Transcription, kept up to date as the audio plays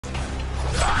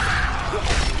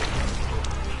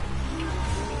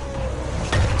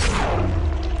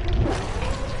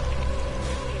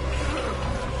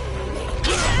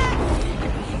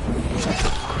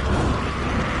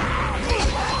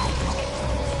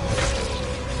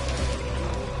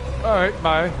Alright,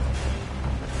 bye.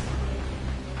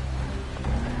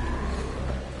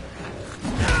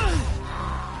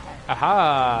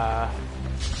 Aha!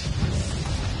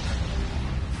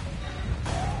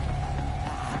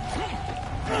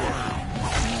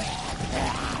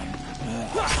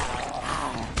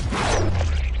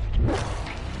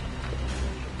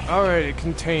 Alrighty,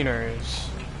 containers.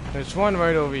 There's one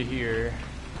right over here.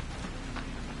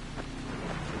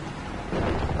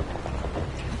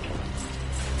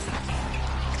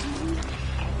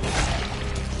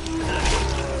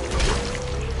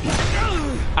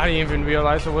 I didn't even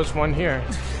realize there was one here.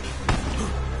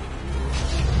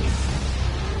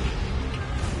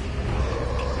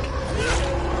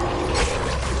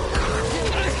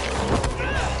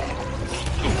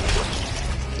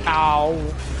 Ow.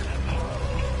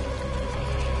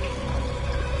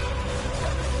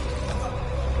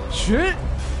 Shit.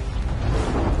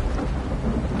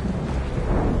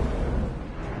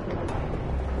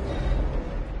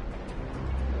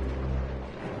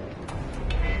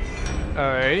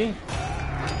 Alright.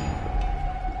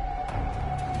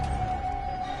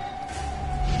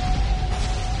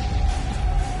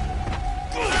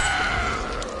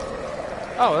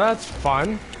 Oh, that's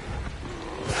fun.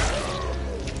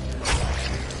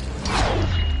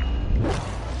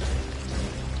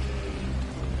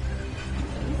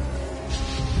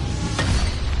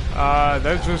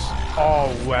 They're just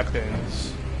all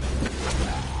weapons.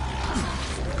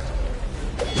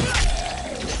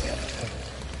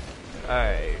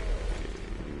 Alright.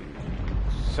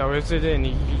 So is it in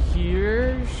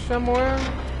here somewhere?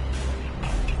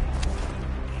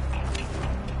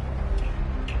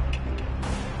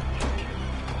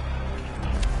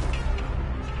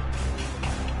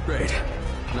 Great.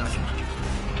 Nothing.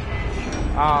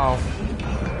 Oh.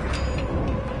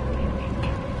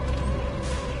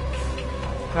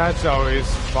 That's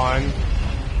always fun.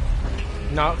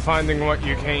 Not finding what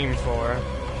you came for.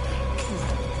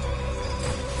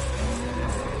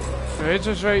 Bridge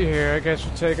is right here. I guess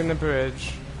we're taking the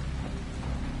bridge.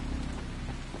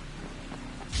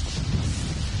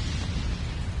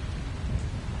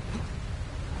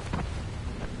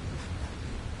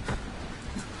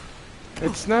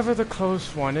 It's never the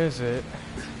close one, is it?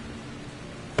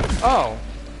 Oh.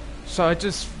 So I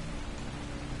just...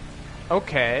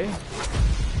 Okay.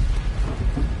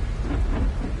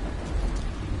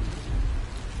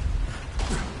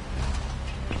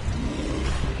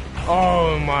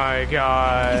 Oh my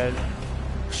god.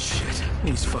 Shit,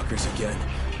 these fuckers again.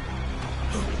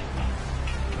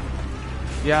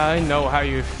 Yeah, I know how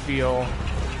you feel.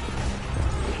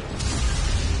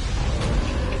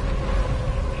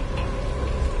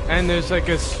 And there's like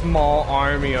a small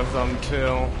army of them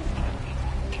too.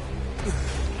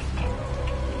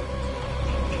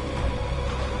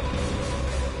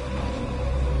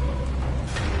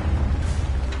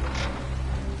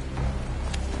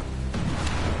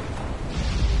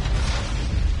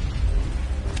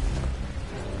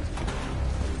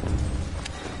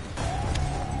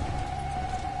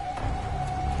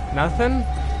 Nothing?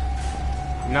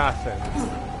 Nothing.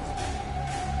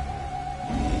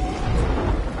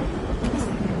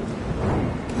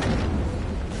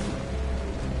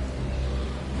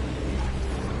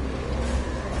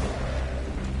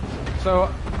 So,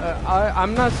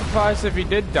 I'm not surprised if he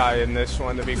did die in this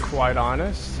one, to be quite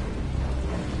honest.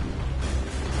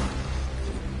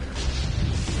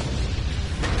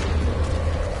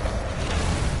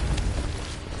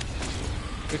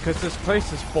 Because this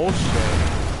place is bullshit.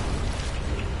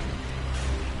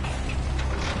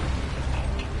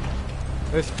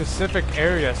 This specific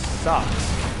area sucks.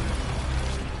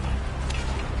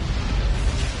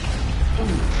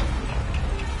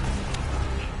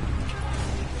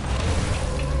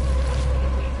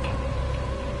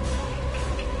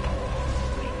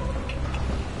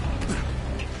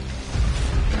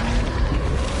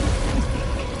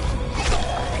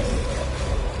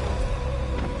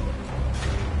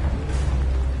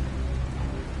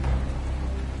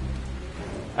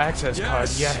 Access card,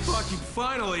 yes. Fucking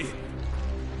finally.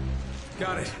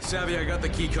 Got it. Savvy, I got the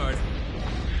key card.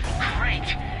 Great.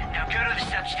 Now go to the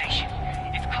substation.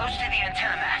 It's close to the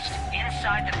antenna mast,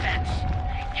 inside the fence.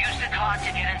 Use the card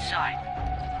to get inside.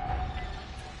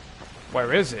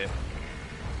 Where is it?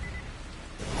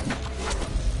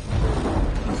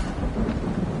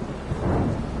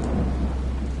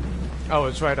 Oh,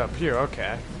 it's right up here,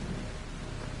 okay.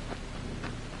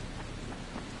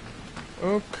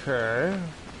 Okay.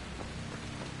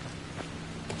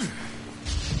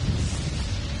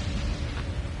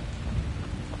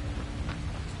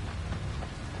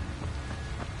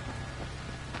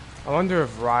 I wonder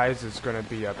if Rise is gonna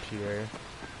be up here.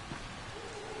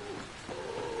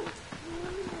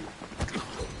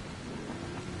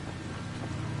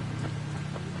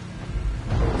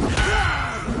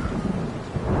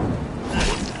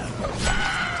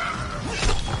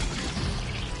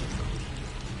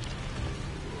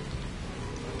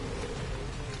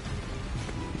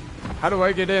 How do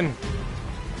I get in?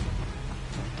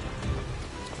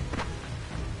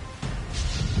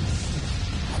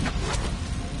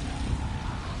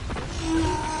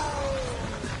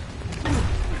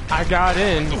 I got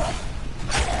in.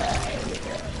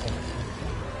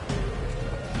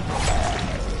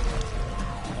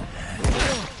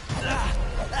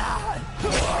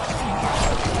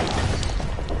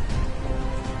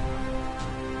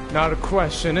 Now the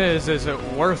question is it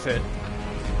worth it?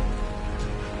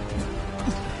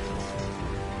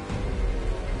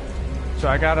 So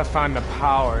I gotta find the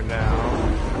power now.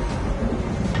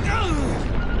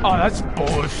 Oh, that's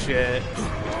bullshit.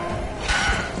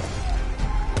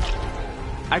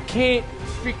 I can't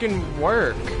freaking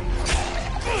work.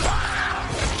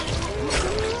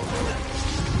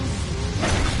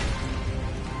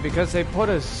 Because they put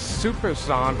a super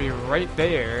zombie right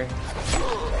there.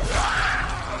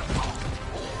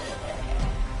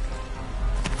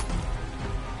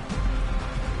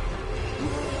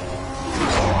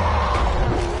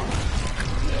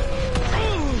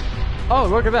 Oh,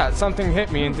 look at that. Something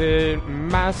hit me and did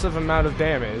massive amount of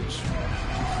damage.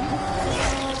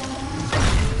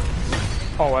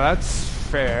 Oh, well, that's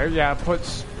fair. Yeah, it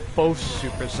puts both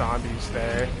super zombies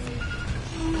there.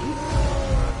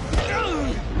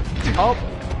 Oh,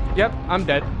 yep, I'm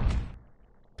dead.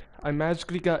 I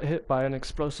magically got hit by an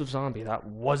explosive zombie that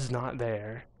was not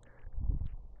there.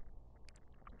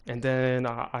 And then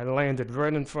I landed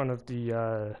right in front of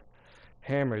the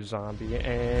hammer zombie,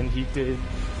 and he did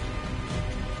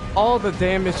all the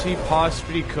damage he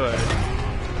possibly could.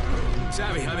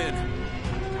 Savvy, I'm in.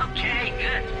 Okay,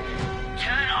 good.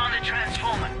 Turn on the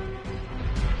transformer.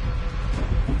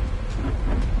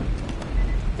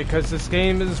 Because this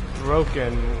game is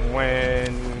broken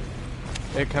when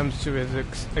it comes to his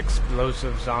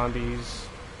explosive zombies.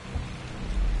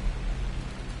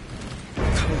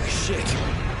 Holy shit.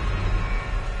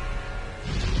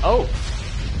 Oh!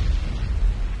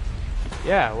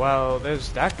 Yeah, well, there's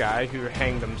that guy who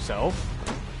hanged himself.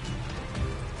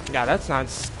 Yeah, that's not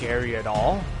scary at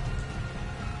all.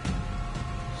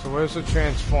 So where's the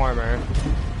transformer?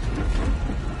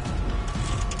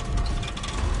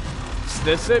 Is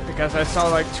this it? Because I saw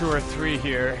like 2 or 3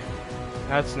 here.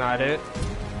 That's not it.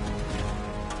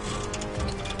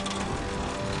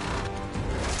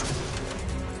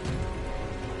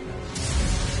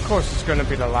 Of course it's gonna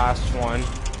be the last one.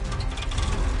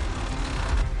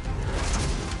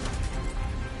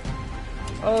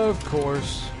 Of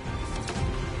course.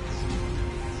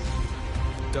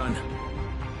 Done.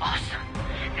 Awesome.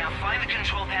 Now find the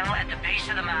control panel at the base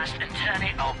of the mast and turn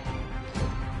it on.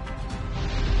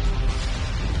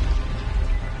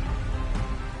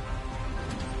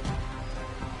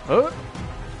 Oh!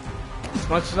 As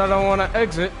much as I don't want to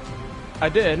exit, I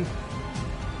did.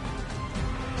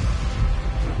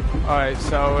 Alright,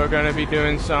 so we're gonna be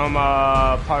doing some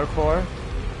parkour.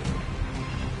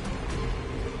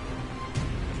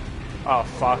 Oh,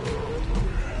 fuck.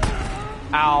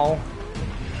 Ow.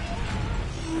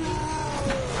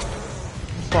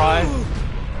 Bye.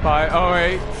 Bye.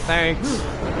 Alright, thanks.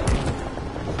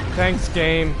 Thanks,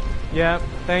 game. Yep,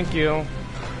 thank you.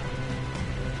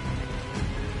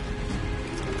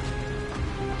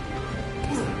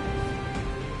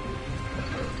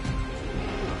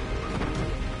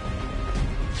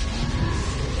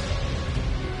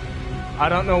 I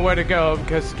don't know where to go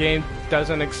because the game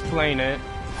doesn't explain it.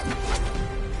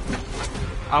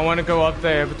 I want to go up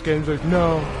there, but the game's like,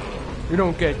 no, you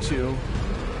don't get to.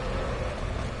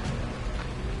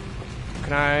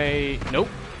 Can I? Nope.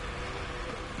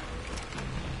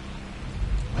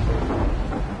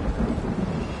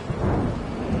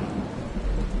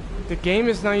 The game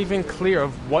is not even clear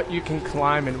of what you can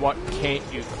climb and what can't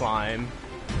you climb.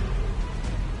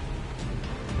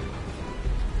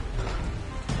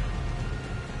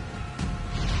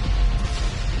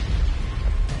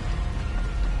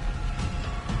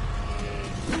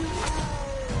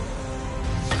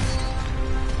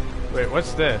 Wait,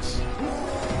 what's this?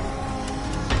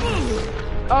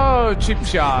 Oh, cheap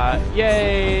shot.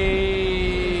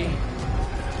 Yay!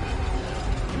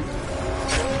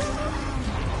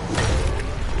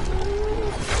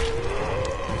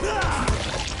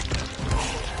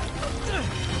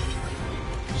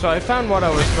 So I found what I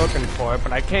was looking for,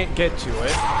 but I can't get to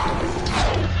it.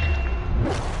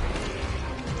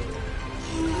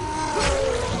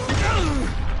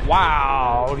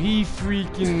 Wow, he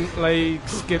freaking like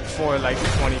skipped for like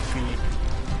 20 feet.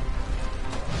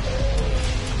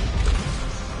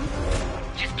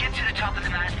 Just get to the top of the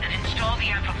mast and install the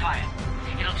amplifier.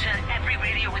 It'll turn every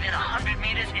radio within 100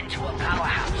 meters into a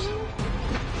powerhouse.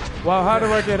 Well, how do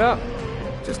I get up?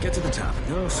 Just get to the top.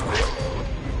 No sweat.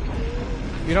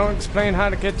 You don't explain how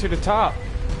to get to the top.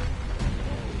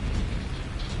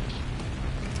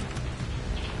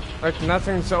 Like,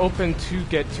 nothing's open to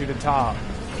get to the top.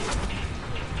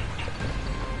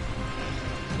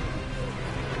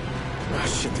 Oh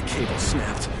shit, the cable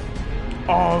snapped.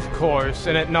 Oh, of course,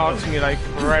 and it knocks me, like,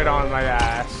 right on my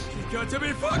ass. You got to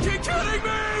be fucking kidding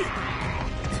me!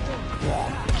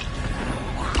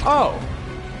 Oh.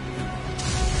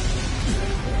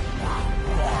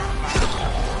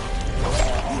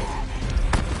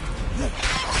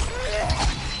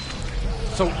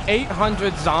 So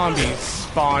 800 zombies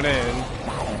spawn in.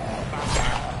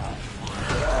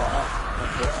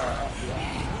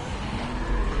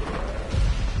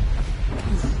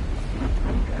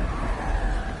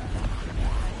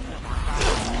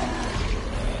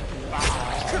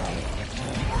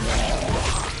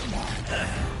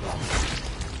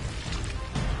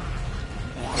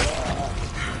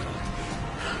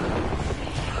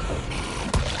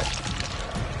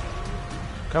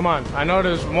 Come on, I know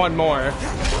there's one more.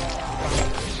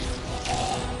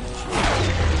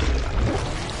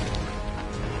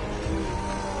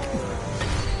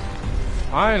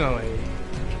 Finally.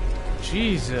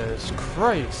 Jesus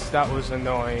Christ, that was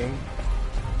annoying.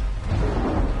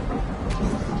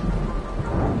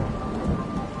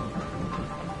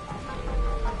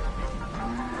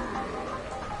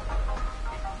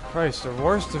 Christ, the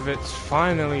worst of it's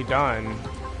finally done.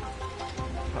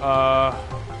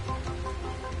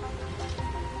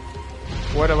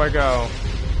 Where do I go?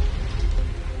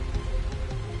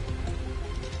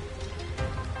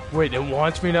 Wait, it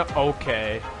wants me to...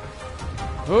 Okay.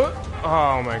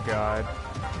 Oh my god.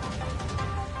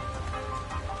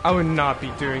 I would not be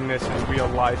doing this in real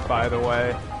life, by the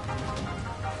way.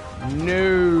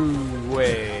 No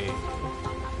way.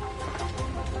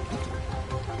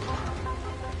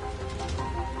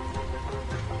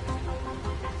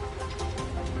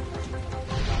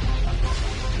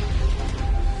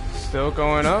 Still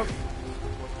going up?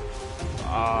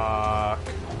 Fuck.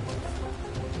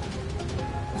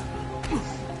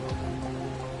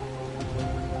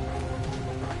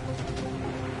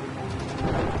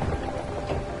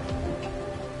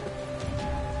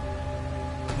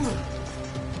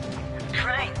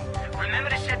 Crane, remember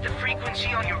to set the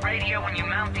frequency on your radio when you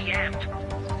mount the amp.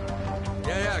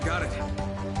 Yeah, got it.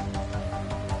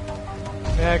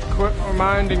 Yeah, quit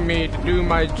reminding me to do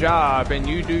my job, and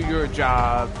you do your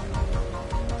job.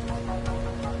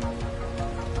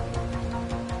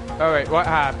 Alright, what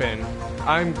happened?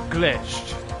 I'm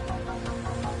glitched.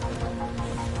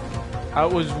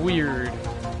 That was weird.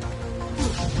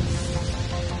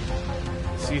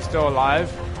 Is he still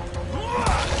alive?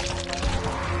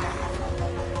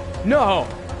 No!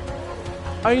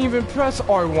 I didn't even press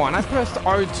R1, I pressed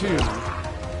R2.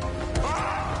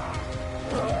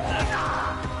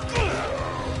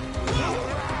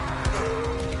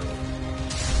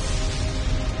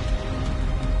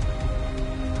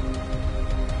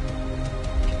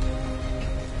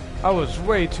 I was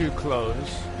way too close.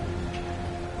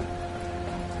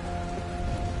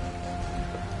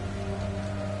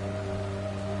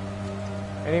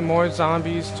 Any more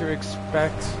zombies to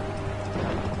expect?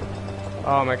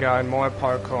 Oh my god, more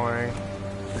parkouring.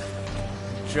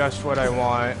 Just what I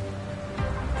want.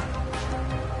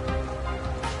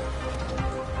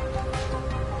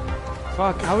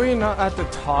 Fuck, how are we not at the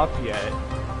top yet?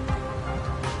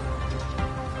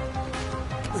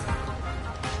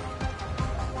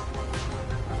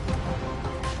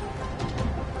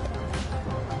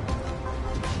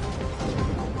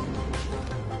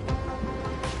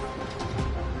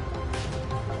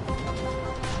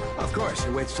 Of course,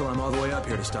 it waits till I'm all the way up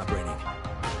here to stop raining.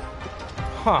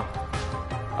 Huh.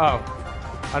 Oh.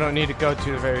 I don't need to go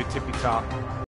to the very tippy top.